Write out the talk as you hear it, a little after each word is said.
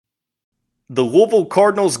The Louisville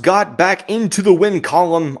Cardinals got back into the win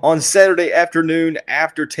column on Saturday afternoon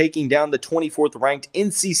after taking down the 24th ranked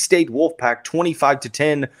NC State Wolfpack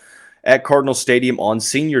 25-10 at Cardinal Stadium on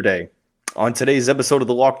Senior Day. On today's episode of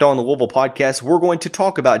the Locked On Louisville podcast, we're going to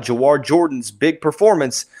talk about Jawhar Jordan's big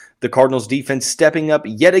performance, the Cardinals defense stepping up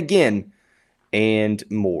yet again, and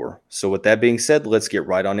more. So with that being said, let's get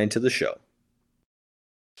right on into the show.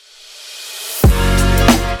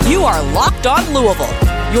 You are Locked On Louisville,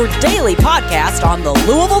 your daily podcast on the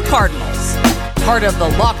Louisville Cardinals. Part of the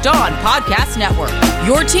Locked On Podcast Network,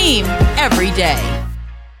 your team every day.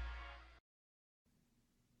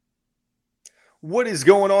 What is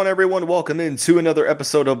going on, everyone? Welcome into another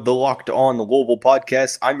episode of the Locked On Louisville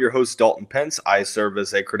podcast. I'm your host, Dalton Pence. I serve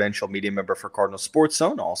as a credential media member for Cardinal Sports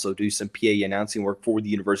Zone. I also do some PA announcing work for the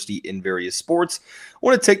university in various sports. I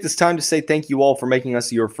want to take this time to say thank you all for making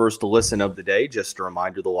us your first listen of the day. Just a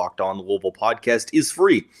reminder, the Locked On Louisville podcast is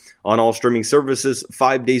free on all streaming services,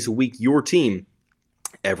 5 days a week, your team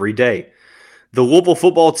every day. The Louisville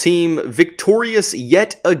football team victorious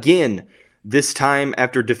yet again, this time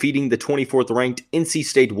after defeating the 24th ranked NC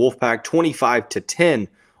State Wolfpack 25-10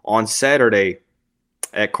 on Saturday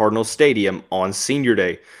at Cardinal Stadium on Senior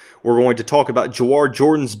Day. We're going to talk about Jawhar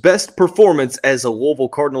Jordan's best performance as a Louisville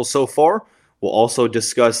Cardinal so far. We'll also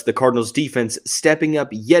discuss the Cardinals defense stepping up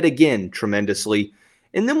yet again tremendously.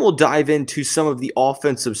 And then we'll dive into some of the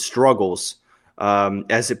offensive struggles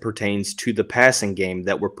as it pertains to the passing game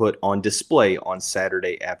that were put on display on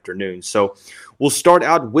Saturday afternoon. So we'll start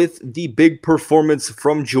out with the big performance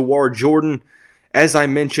from Jawhar Jordan. As I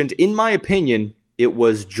mentioned, in my opinion, it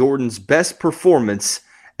was Jordan's best performance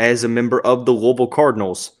as a member of the Louisville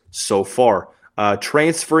Cardinals so far.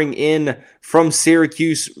 Transferring in from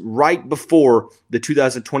Syracuse right before the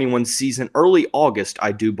 2021 season, early August,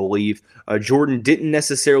 I do believe, Jordan didn't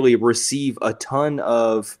necessarily receive a ton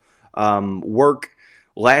of work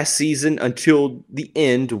last season until the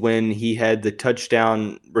end when he had the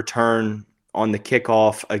touchdown return on the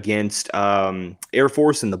kickoff against Air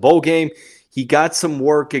Force in the bowl game. He got some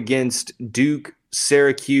work against Duke,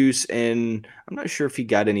 Syracuse, and I'm not sure if he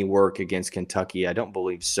got any work against Kentucky. I don't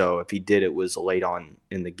believe so. If he did, it was late on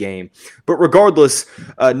in the game. But regardless,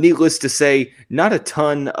 needless to say, not a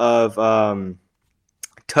ton of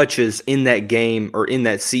touches in that game or in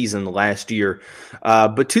that season last year.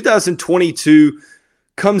 But 2022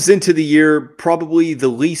 comes into the year probably the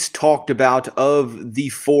least talked about of the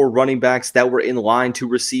four running backs that were in line to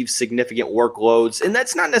receive significant workloads. And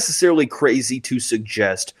that's not necessarily crazy to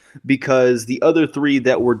suggest because the other three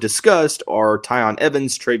that were discussed are Tiyon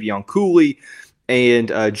Evans, Travion Cooley, and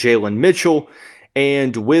Jalen Mitchell.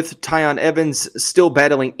 And with Tiyon Evans still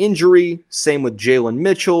battling injury, same with Jalen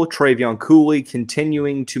Mitchell, Travion Cooley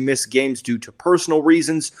continuing to miss games due to personal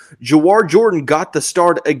reasons, Jawhar Jordan got the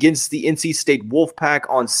start against the NC State Wolfpack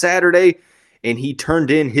on Saturday, and he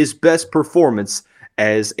turned in his best performance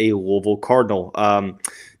as a Louisville Cardinal.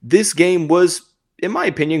 This game was, in my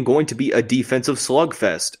opinion, going to be a defensive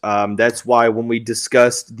slugfest. That's why when we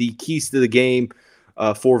discussed the keys to the game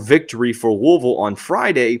for victory for Louisville on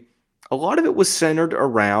Friday, a lot of it was centered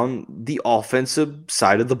around the offensive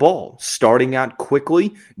side of the ball, starting out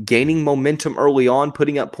quickly, gaining momentum early on,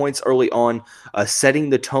 putting up points early on, setting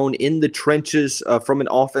the tone in the trenches from an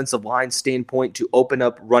offensive line standpoint to open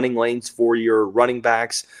up running lanes for your running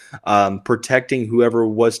backs, protecting whoever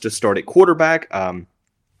was to start at quarterback.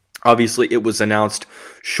 Obviously, it was announced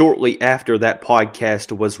shortly after that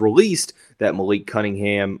podcast was released that Malik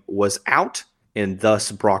Cunningham was out, and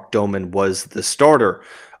thus Brock Doman was the starter.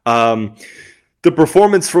 The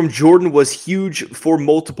performance from Jordan was huge for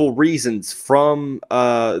multiple reasons. From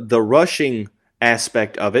the rushing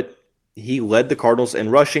aspect of it, he led the Cardinals in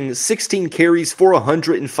rushing, 16 carries for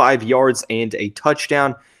 105 yards and a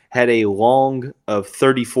touchdown, had a long of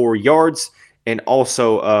 34 yards, and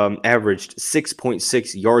also averaged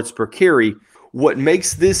 6.6 yards per carry. What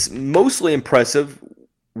makes this mostly impressive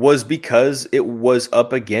was because it was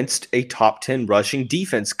up against a top 10 rushing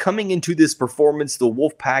defense. Coming into this performance, the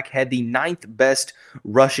Wolfpack had the 9th best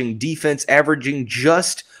rushing defense, averaging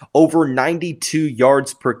just over 92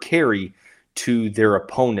 yards per carry to their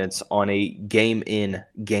opponents on a game-in,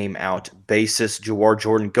 game-out basis. Jawhar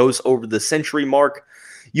Jordan goes over the century mark.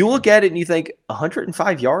 You look at it and you think,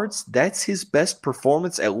 105 yards? That's his best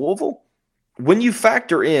performance at Louisville? When you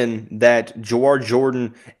factor in that Jawhar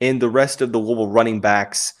Jordan and the rest of the Louisville running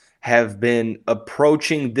backs have been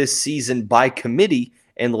approaching this season by committee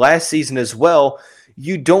and last season as well,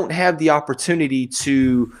 you don't have the opportunity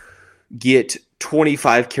to get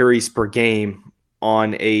 25 carries per game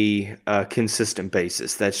on a consistent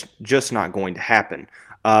basis. That's just not going to happen.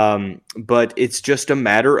 But it's just a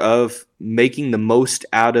matter of making the most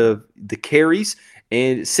out of the carries.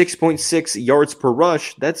 And 6.6 yards per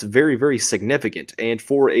rush, that's very, very significant. And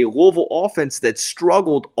for a Louisville offense that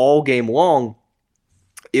struggled all game long,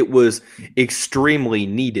 it was extremely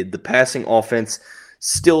needed. The passing offense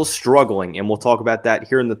still struggling, and we'll talk about that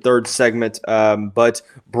here in the third segment. But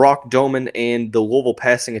Brock Doman and the Louisville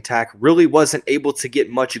passing attack really wasn't able to get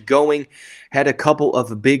much going. Had a couple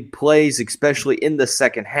of big plays, especially in the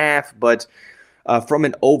second half, but from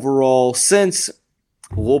an overall sense,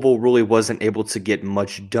 Louisville really wasn't able to get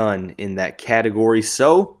much done in that category.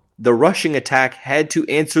 So the rushing attack had to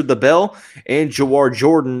answer the bell, and Jawhar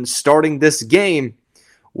Jordan, starting this game,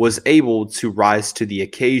 was able to rise to the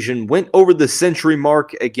occasion, went over the century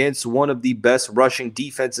mark against one of the best rushing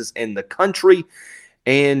defenses in the country.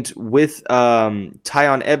 And with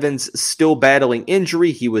Tyon Evans still battling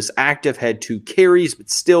injury, he was active, had 2 carries, but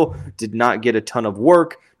still did not get a ton of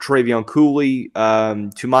work. Travion Cooley,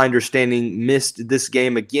 to my understanding, missed this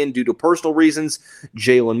game again due to personal reasons.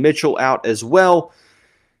 Jalen Mitchell out as well.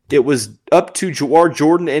 It was up to Jawhar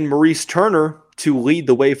Jordan and Maurice Turner to lead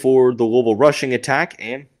the way for the Louisville rushing attack,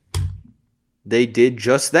 and they did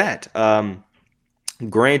just that.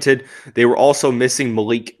 Granted, they were also missing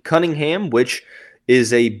Malik Cunningham, which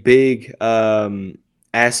is a big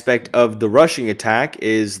aspect of the rushing attack,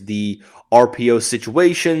 is the RPO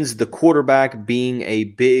situations, the quarterback being a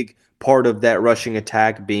big part of that rushing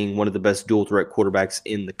attack, being one of the best dual threat quarterbacks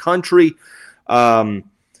in the country.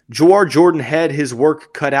 Jawhar Jordan had his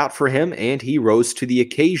work cut out for him, and he rose to the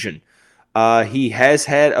occasion. He has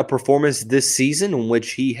had a performance this season in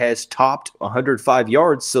which he has topped 105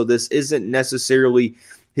 yards, so this isn't necessarily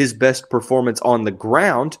his best performance on the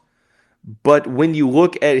ground. But when you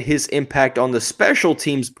look at his impact on the special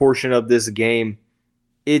teams portion of this game,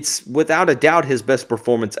 it's without a doubt his best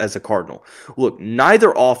performance as a Cardinal. Look,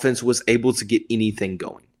 neither offense was able to get anything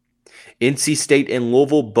going. NC State and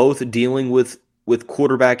Louisville both dealing with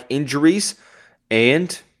quarterback injuries,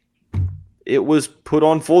 and it was put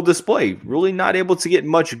on full display. Really not able to get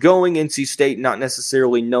much going. NC State not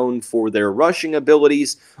necessarily known for their rushing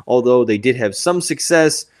abilities, although they did have some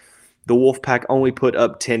success. The Wolfpack only put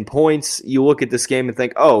up 10 points. You look at this game and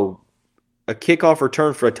think, oh, a kickoff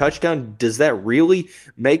return for a touchdown, does that really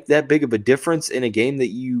make that big of a difference in a game that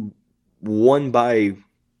you won by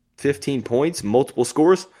 15 points, multiple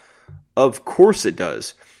scores? Of course it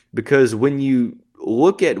does, because when you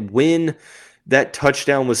look at when that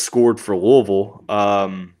touchdown was scored for Louisville,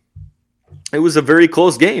 it was a very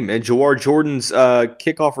close game, and Jawhar Jordan's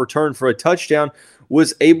kickoff return for a touchdown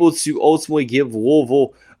was able to ultimately give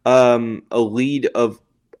Louisville a lead of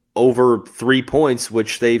over 3 points,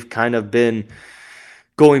 which they've kind of been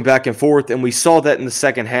going back and forth. And we saw that in the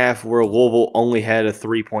second half where Louisville only had a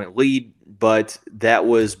 3-point lead, but that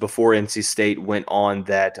was before NC State went on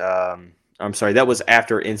that that was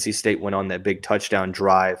after NC State went on that big touchdown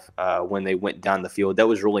drive when they went down the field. That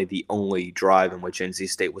was really the only drive in which NC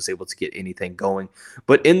State was able to get anything going.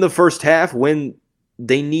 But in the first half, when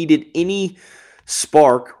they needed any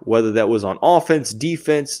spark, whether that was on offense,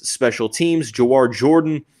 defense, special teams, Jawhar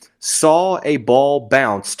Jordan saw a ball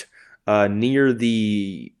bounced near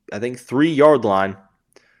the, 3-yard line,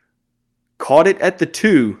 caught it at the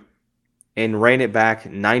 2, and ran it back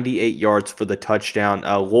 98 yards for the touchdown.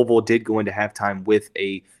 Louisville did go into halftime with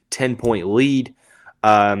a 10-point lead.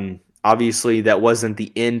 Obviously, that wasn't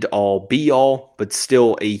the end-all, be-all, but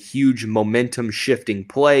still a huge momentum-shifting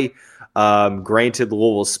play. Granted,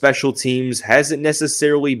 Louisville's special teams hasn't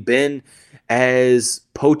necessarily been as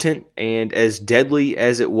potent and as deadly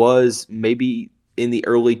as it was maybe in the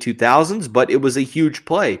early 2000s, but it was a huge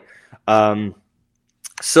play.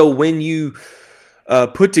 So when you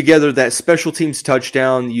put together that special teams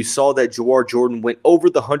touchdown, you saw that Jawhar Jordan went over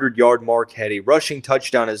the 100-yard mark, had a rushing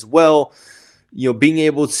touchdown as well. Being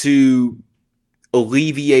able to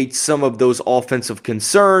alleviate some of those offensive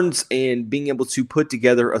concerns and being able to put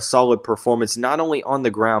together a solid performance, not only on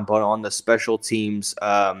the ground, but on the special teams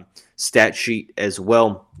stat sheet as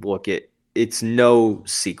well. Look, it's no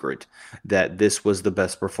secret that this was the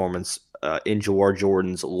best performance in Jawhar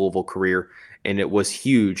Jordan's Louisville career, and it was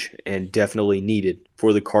huge and definitely needed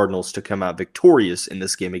for the Cardinals to come out victorious in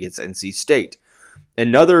this game against NC State.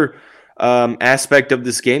 Another aspect of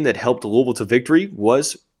this game that helped Louisville to victory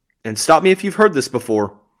was, and stop me if you've heard this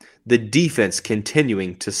before, the defense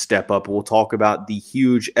continuing to step up. We'll talk about the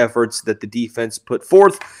huge efforts that the defense put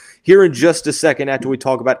forth here in just a second after we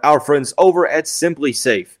talk about our friends over at Simply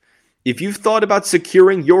Safe. If you've thought about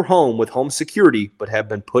securing your home with home security but have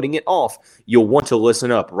been putting it off, you'll want to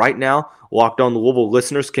listen up. Right now, Locked On Louisville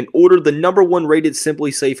listeners can order the number one rated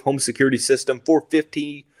Simply Safe home security system for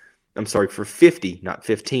 50, not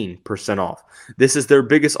 15% off. This is their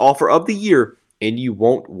biggest offer of the year, and you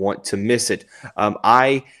won't want to miss it.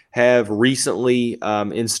 I have recently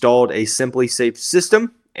installed a Simply Safe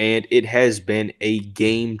system, and it has been a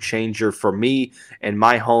game changer for me and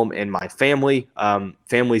my home and my family.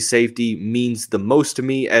 Family safety means the most to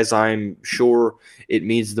me, as I'm sure it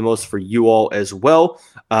means the most for you all as well.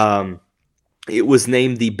 It was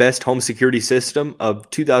named the best home security system of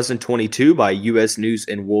 2022 by U.S. News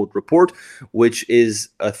and World Report, which is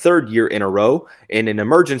a third year in a row. In an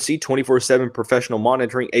emergency, 24/7 professional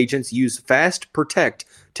monitoring agents use Fast Protect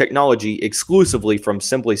technology exclusively from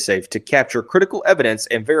SimpliSafe to capture critical evidence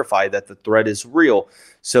and verify that the threat is real,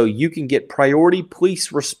 so you can get priority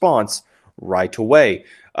police response right away.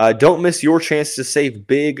 Don't miss your chance to save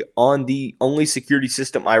big on the only security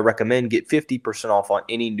system I recommend. Get 50% off on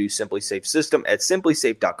any new SimpliSafe system at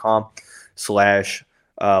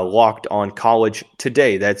simplysafe.com/lockedoncollege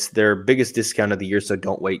today. That's their biggest discount of the year, so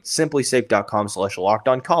don't wait.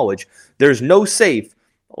 simplysafe.com/lockedoncollege. There's no safe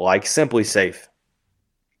like SimpliSafe.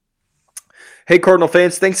 Hey, Cardinal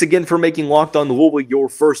fans, thanks again for making Locked On Louisville your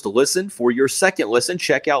first listen. For your second listen,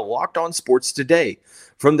 check out Locked On Sports Today.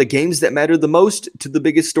 From the games that matter the most to the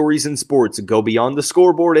biggest stories in sports, go beyond the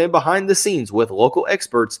scoreboard and behind the scenes with local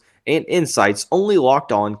experts and insights only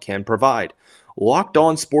Locked On can provide. Locked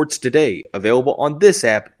On Sports Today, available on this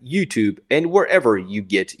app, YouTube, and wherever you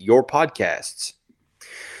get your podcasts.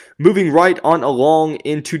 Moving right on along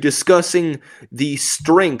into discussing the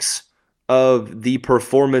strengths of the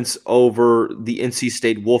performance over the NC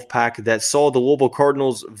State Wolfpack that saw the Louisville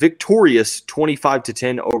Cardinals victorious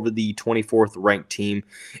 25-10 over the 24th ranked team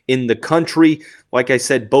in the country. Like I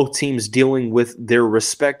said, both teams dealing with their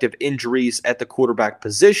respective injuries at the quarterback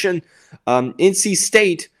position. NC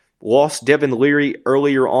State lost Devin Leary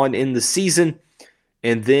earlier on in the season,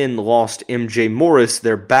 and then lost MJ Morris,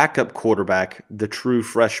 their backup quarterback. The true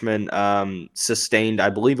freshman sustained, I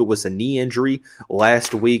believe it was a knee injury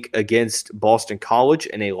last week against Boston College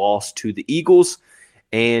in a loss to the Eagles.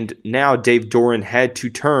 And now Dave Doran had to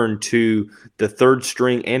turn to the third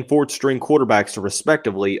string and fourth string quarterbacks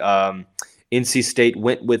respectively. NC State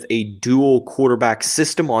went with a dual quarterback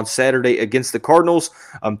system on Saturday against the Cardinals.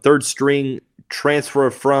 Third string transfer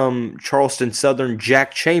from Charleston Southern,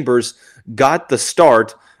 Jack Chambers, got the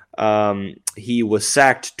start. He was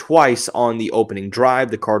sacked twice on the opening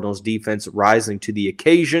drive. The Cardinals defense rising to the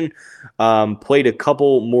occasion. Played a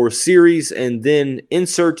couple more series, and then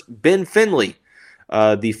insert Ben Finley,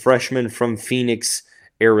 the freshman from Phoenix,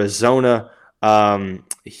 Arizona.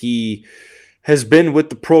 He has been with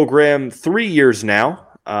the program 3 years now.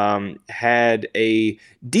 Had a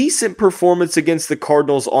decent performance against the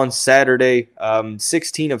Cardinals on Saturday.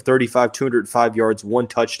 16 of 35, 205 yards, 1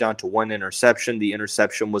 touchdown to 1 interception. The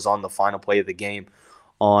interception was on the final play of the game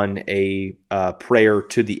on a prayer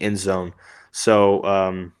to the end zone.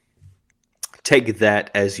 So take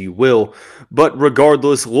that as you will. But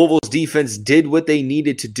regardless, Louisville's defense did what they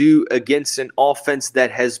needed to do against an offense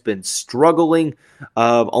that has been struggling,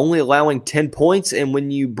 only allowing 10 points. And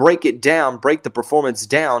when you break the performance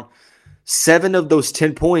down, 7 of those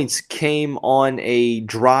 10 points came on a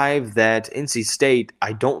drive that NC State,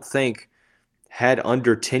 I don't think, had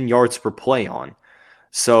under 10 yards per play on.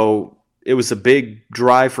 So it was a big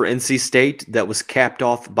drive for NC State that was capped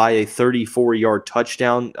off by a 34-yard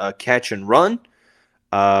touchdown catch and run.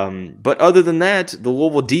 But other than that, the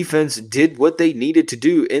Louisville defense did what they needed to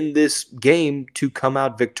do in this game to come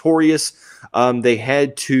out victorious. They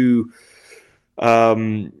had to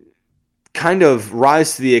kind of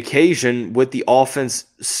rise to the occasion with the offense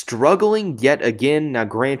struggling yet again. Now,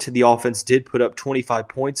 granted, the offense did put up 25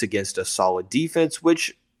 points against a solid defense,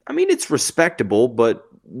 which, I mean, it's respectable, but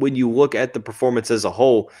when you look at the performance as a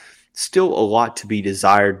whole, still a lot to be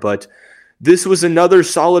desired. But this was another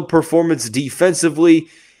solid performance defensively.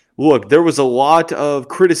 Look, there was a lot of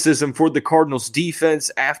criticism for the Cardinals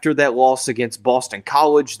defense after that loss against Boston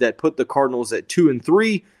College that put the Cardinals at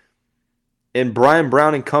 2-3. And Brian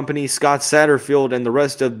Brown and company, Scott Satterfield, and the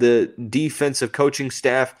rest of the defensive coaching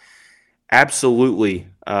staff absolutely,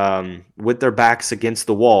 with their backs against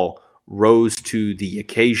the wall, rose to the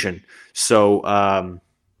occasion. So,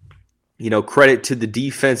 credit to the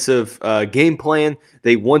defensive game plan.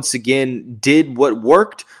 They once again did what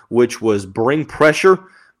worked, which was bring pressure,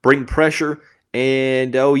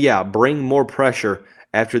 and, bring more pressure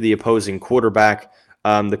after the opposing quarterback.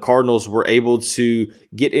 The Cardinals were able to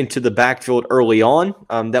get into the backfield early on.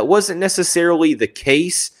 That wasn't necessarily the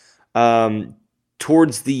case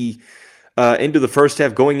towards the end of the first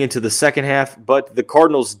half, going into the second half, but the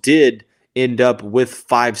Cardinals did end up with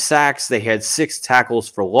 5 sacks. They had 6 tackles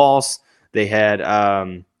for loss. They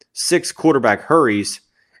had 6 quarterback hurries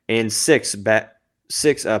and 6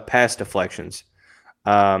 pass deflections.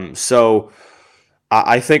 So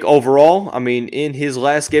I think overall, I mean, in his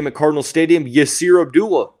last game at Cardinal Stadium, Yasir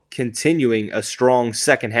Abdullah continuing a strong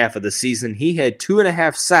second half of the season. He had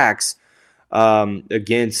 2.5 sacks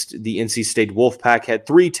against the NC State Wolfpack, had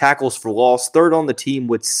 3 tackles for loss, third on the team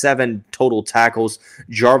with 7 total tackles.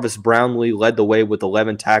 Jarvis Brownlee led the way with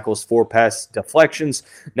 11 tackles, 4 pass deflections.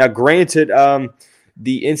 Now, granted,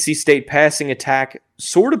 the NC State passing attack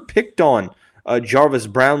sort of picked on Jarvis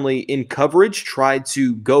Brownlee in coverage, tried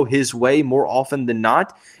to go his way more often than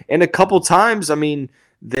not. And a couple times, I mean,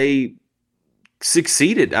 they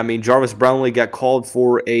succeeded. I mean, Jarvis Brownlee got called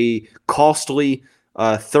for a costly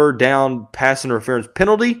third down pass interference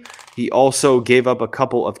penalty. He also gave up a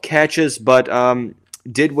couple of catches, but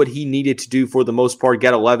did what he needed to do for the most part,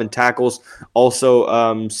 got 11 tackles, also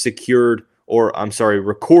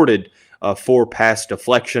recorded 4 pass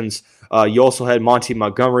deflections. You also had Monty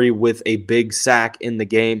Montgomery with a big sack in the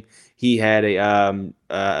game. He had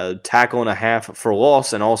a tackle and a half for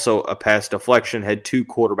loss and also a pass deflection, had 2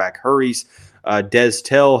 quarterback hurries. Des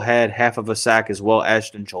Tell had half of a sack as well.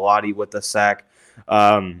 Ashton Gelati with a sack.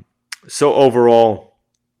 So overall,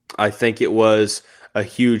 I think it was a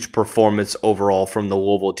huge performance overall from the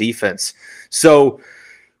Louisville defense. So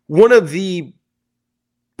one of the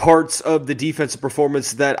parts of the defensive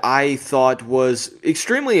performance that I thought was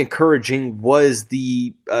extremely encouraging was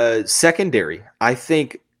the secondary. I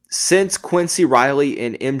think since Quincy Riley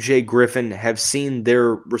and MJ Griffin have seen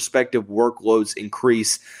their respective workloads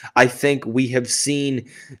increase, I think we have seen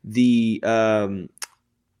the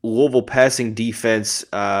Louisville passing defense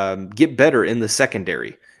get better in the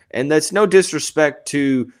secondary. And that's no disrespect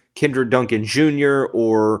to Kendrick Duncan Jr.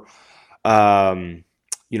 or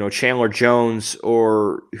Chandler Jones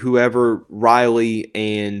or whoever Riley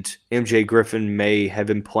and MJ Griffin may have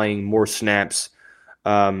been playing more snaps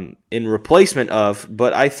in replacement of.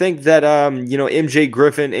 But I think that, MJ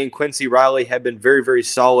Griffin and Quincy Riley have been very, very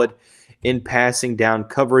solid in passing down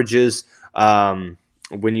coverages.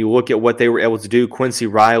 When you look at what they were able to do, Quincy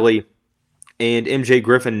Riley and MJ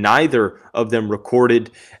Griffin, neither of them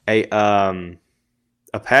recorded a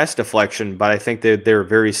pass deflection, but I think that they're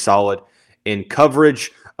very solid in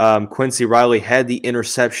coverage. Quincy Riley had the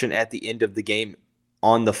interception at the end of the game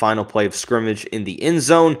on the final play of scrimmage in the end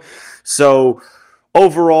zone. So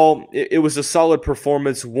overall, it was a solid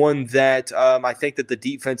performance, one that I think that the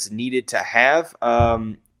defense needed to have.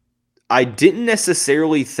 I didn't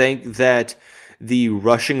necessarily think that the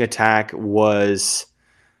rushing attack was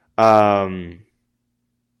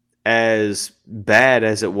as bad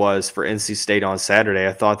as it was for NC State on Saturday.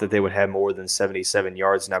 I thought that they would have more than 77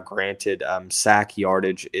 yards. Now, granted, sack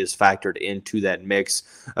yardage is factored into that mix.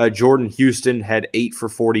 Jordan Houston had 8 for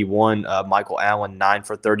 41. Michael Allen, 9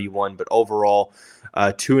 for 31. But overall,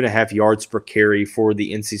 2.5 yards per carry for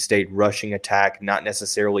the NC State rushing attack. Not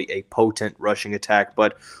necessarily a potent rushing attack,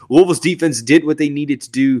 but Louisville's defense did what they needed to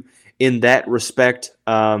do in that respect.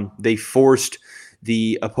 They forced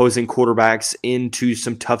the opposing quarterbacks into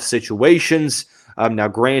some tough situations. Now,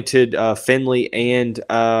 granted, Finley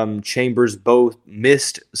and Chambers both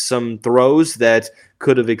missed some throws that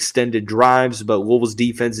could have extended drives, but Louisville's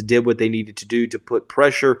defense did what they needed to do to put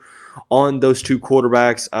pressure on those 2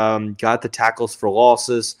 quarterbacks, got the tackles for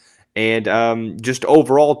losses, and just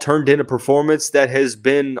overall turned in a performance that has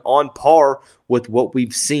been on par with what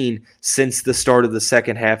we've seen since the start of the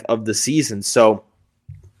second half of the season. So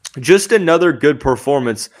just another good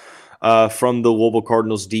performance from the Louisville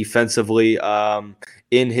Cardinals defensively.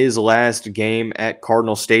 In his last game at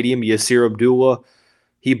Cardinal Stadium, Yasir Abdullah,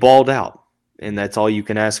 he balled out. And that's all you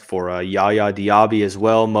can ask for. Yaya Diaby as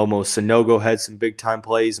well. Momo Sanogo had some big-time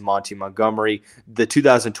plays. Monty Montgomery. The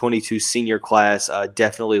 2022 senior class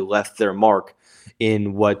definitely left their mark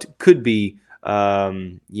in what could be,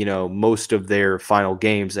 most of their final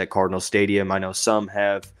games at Cardinal Stadium. I know some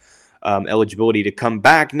have eligibility to come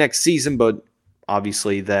back next season, but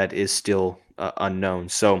obviously that is still unknown.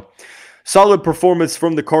 So, solid performance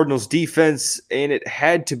from the Cardinals defense, and it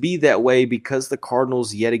had to be that way because the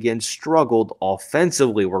Cardinals yet again struggled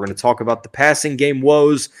offensively. We're going to talk about the passing game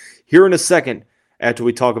woes here in a second after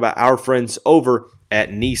we talk about our friends over at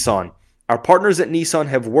Nissan. Our partners at Nissan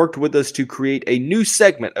have worked with us to create a new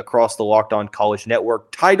segment across the Locked On College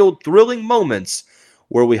Network titled Thrilling Moments,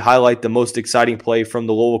 where we highlight the most exciting play from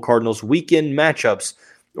the Louisville Cardinals weekend matchups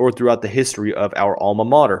or throughout the history of our alma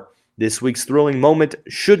mater. This week's thrilling moment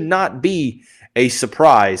should not be a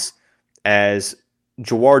surprise. as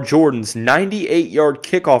Jawhar Jordan's 98-yard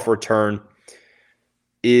kickoff return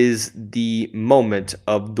is the moment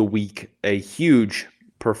of the week. A huge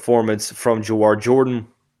performance from Jawhar Jordan,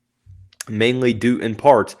 mainly due in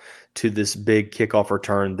part to this big kickoff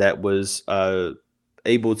return that was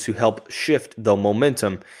able to help shift the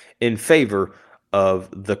momentum in favor of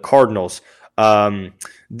the Cardinals.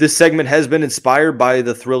 This segment has been inspired by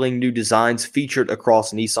the thrilling new designs featured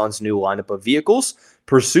across Nissan's new lineup of vehicles.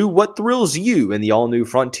 Pursue what thrills you in the all-new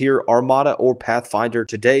Frontier, Armada, or Pathfinder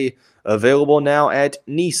today. Available now at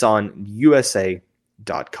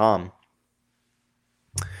nissanusa.com.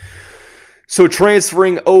 So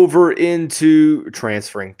transitioning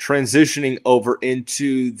over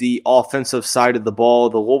into the offensive side of the ball,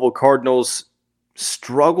 the Louisville Cardinals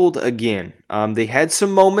struggled again. They had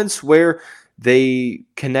some moments where they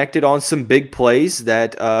connected on some big plays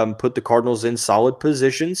that put the Cardinals in solid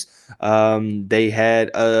positions. They had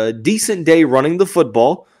a decent day running the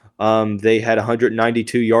football. They had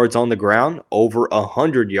 192 yards on the ground, over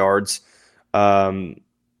 100 yards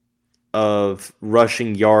of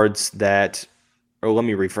rushing yards let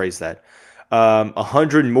me rephrase that.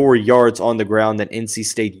 100 more yards on the ground than NC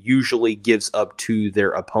State usually gives up to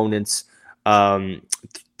their opponents.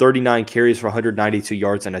 39 carries for 192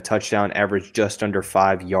 yards and a touchdown, average just under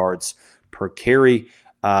 5 yards per carry.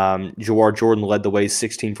 Jawhar Jordan led the way,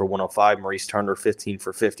 16 for 105. Maurice Turner, 15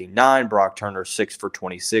 for 59. Brock Turner, 6 for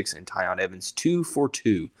 26. And Tyon Evans, 2 for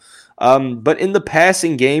 2. But in the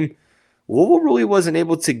passing game, Louisville really wasn't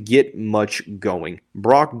able to get much going.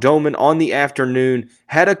 Brock Doman on the afternoon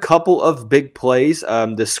had a couple of big plays.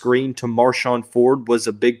 The screen to Marshawn Ford was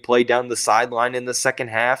a big play down the sideline in the second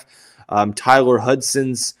half. Tyler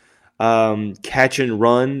Hudson's catch and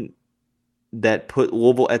run that put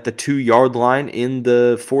Louisville at the 2-yard line in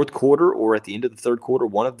the fourth quarter or at the end of the third quarter,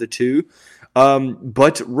 one of the two.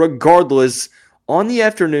 But regardless, on the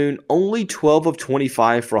afternoon, only 12 of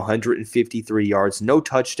 25 for 153 yards, no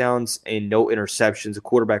touchdowns and no interceptions, a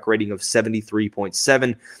quarterback rating of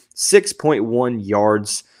 73.7, 6.1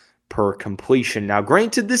 yards per completion. Now,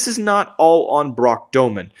 granted, this is not all on Brock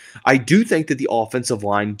Doman. I do think that the offensive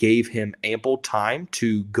line gave him ample time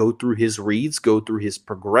to go through his reads, go through his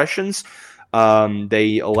progressions.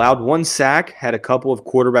 They allowed one sack, had a couple of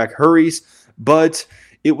quarterback hurries, but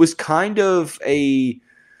it was kind of a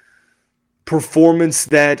performance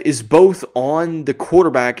that is both on the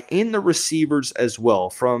quarterback and the receivers as well.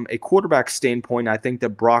 From a quarterback standpoint, I think that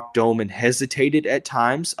Brock Doman hesitated at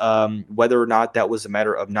times, whether or not that was a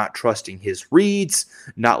matter of not trusting his reads,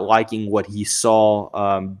 not liking what he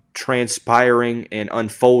saw transpiring and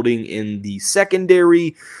unfolding in the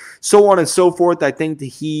secondary, so on and so forth. I think that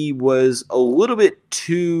he was a little bit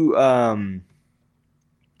too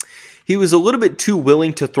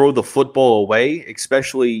willing to throw the football away,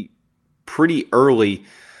 especially pretty early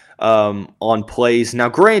on plays. Now,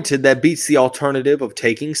 granted, that beats the alternative of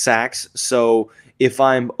taking sacks. So if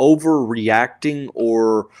I'm overreacting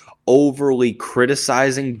or overly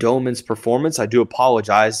criticizing Doman's performance, I do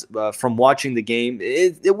apologize. From watching the game,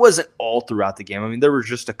 it wasn't all throughout the game. I mean, there were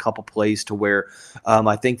just a couple plays to where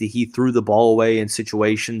I think that he threw the ball away in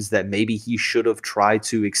situations that maybe he should have tried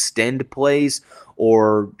to extend plays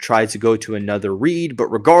or tried to go to another read. But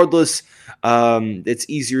regardless, it's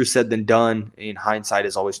easier said than done. In hindsight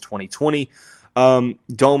is always 20/20.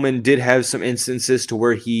 Doman did have some instances to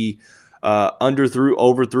where he underthrew,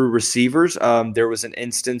 overthrew receivers. There was an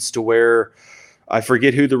instance to where I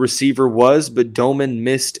forget who the receiver was, but Doman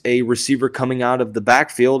missed a receiver coming out of the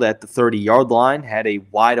backfield at the 30-yard line, had a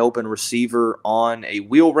wide open receiver on a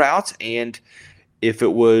wheel route, and if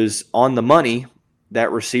it was on the money,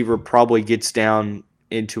 that receiver probably gets down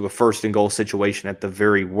into a first and goal situation at the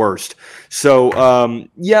very worst. So,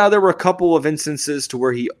 there were a couple of instances to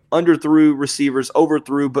where he underthrew receivers,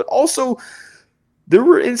 overthrew, but also there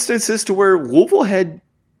were instances to where Louisville had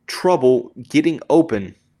trouble getting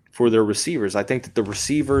open for their receivers. I think that the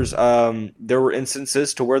receivers, there were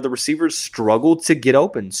instances to where the receivers struggled to get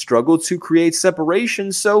open, struggled to create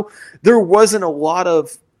separation. So there wasn't a lot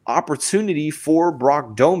of opportunity for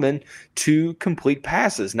Brock Doman to complete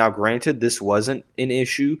passes. Now, granted, this wasn't an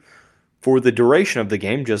issue for the duration of the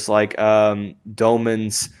game, just like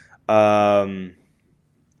Doman's throwing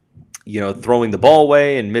the ball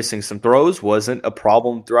away and missing some throws wasn't a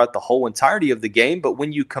problem throughout the whole entirety of the game. But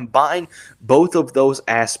when you combine both of those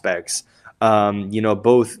aspects,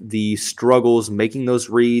 both the struggles, making those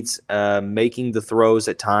reads, making the throws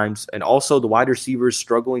at times, and also the wide receivers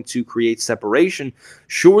struggling to create separation.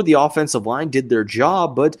 Sure, the offensive line did their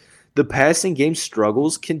job, but the passing game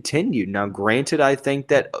struggles continued. Now, granted, I think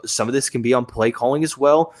that some of this can be on play calling as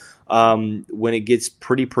well. when it gets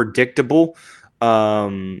pretty predictable.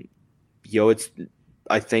 I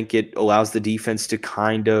think it allows the defense to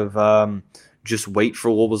kind of just wait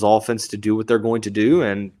for Louisville's offense to do what they're going to do.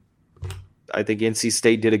 And I think NC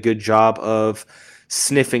State did a good job of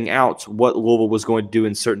sniffing out what Louisville was going to do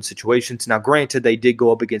in certain situations. Now, granted, they did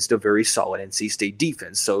go up against a very solid NC State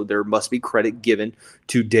defense, so there must be credit given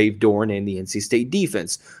to Dave Doran and the NC State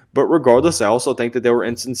defense. But regardless, I also think that there were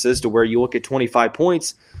instances to where you look at 25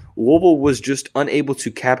 points, Louisville was just unable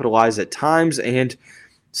to capitalize at times, and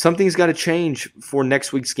something's got to change for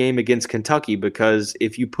next week's game against Kentucky, because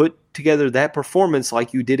if you put together that performance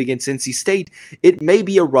like you did against NC State, it may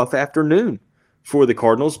be a rough afternoon for the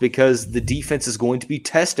Cardinals, because the defense is going to be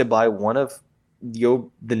tested by one of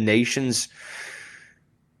the nation's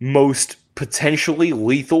most potentially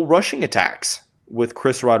lethal rushing attacks with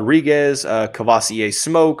Chris Rodriguez, Cavassier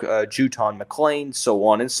Smoke, Juton McClain, so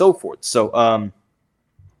on and so forth. So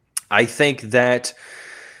I think that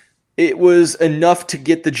it was enough to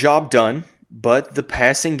get the job done, but the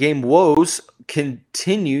passing game woes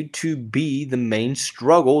continued to be the main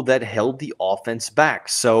struggle that held the offense back.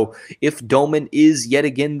 So if Doman is yet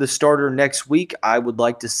again the starter next week, I would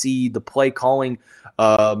like to see the play calling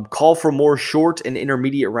call for more short and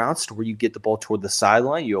intermediate routes to where you get the ball toward the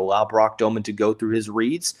sideline. You allow Brock Doman to go through his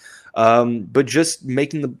reads, but just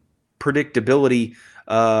making the predictability,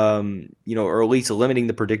 or at least limiting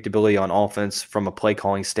the predictability on offense from a play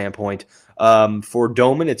calling standpoint. For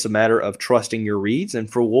Doman, it's a matter of trusting your reads, and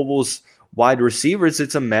for Louisville's wide receivers,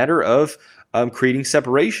 it's a matter of creating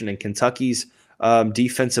separation. And Kentucky's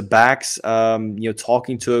defensive backs,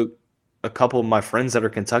 talking to a couple of my friends that are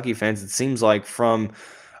Kentucky fans, it seems like from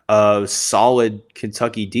a solid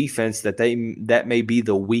Kentucky defense that may be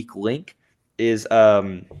the weak link is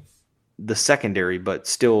the secondary, but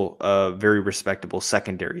still a very respectable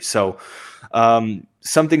secondary. So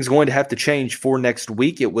something's going to have to change for next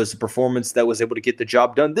week. It was a performance that was able to get the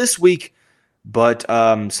job done this week, but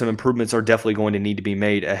some improvements are definitely going to need to be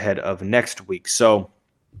made ahead of next week. So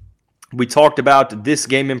we talked about this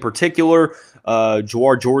game in particular,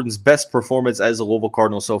 Jawhar Jordan's best performance as a Louisville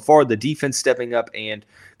Cardinal so far, the defense stepping up, and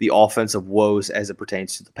the offensive woes as it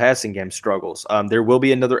pertains to the passing game struggles. There will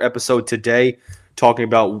be another episode today talking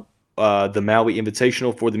about the Maui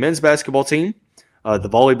Invitational for the men's basketball team, the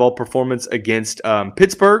volleyball performance against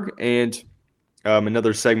Pittsburgh, and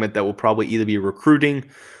another segment that will probably either be recruiting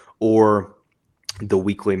or the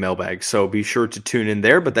weekly mailbag. So be sure to tune in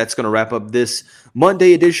there. But that's going to wrap up this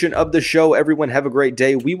Monday edition of the show. Everyone have a great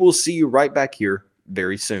day. We will see you right back here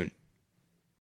very soon.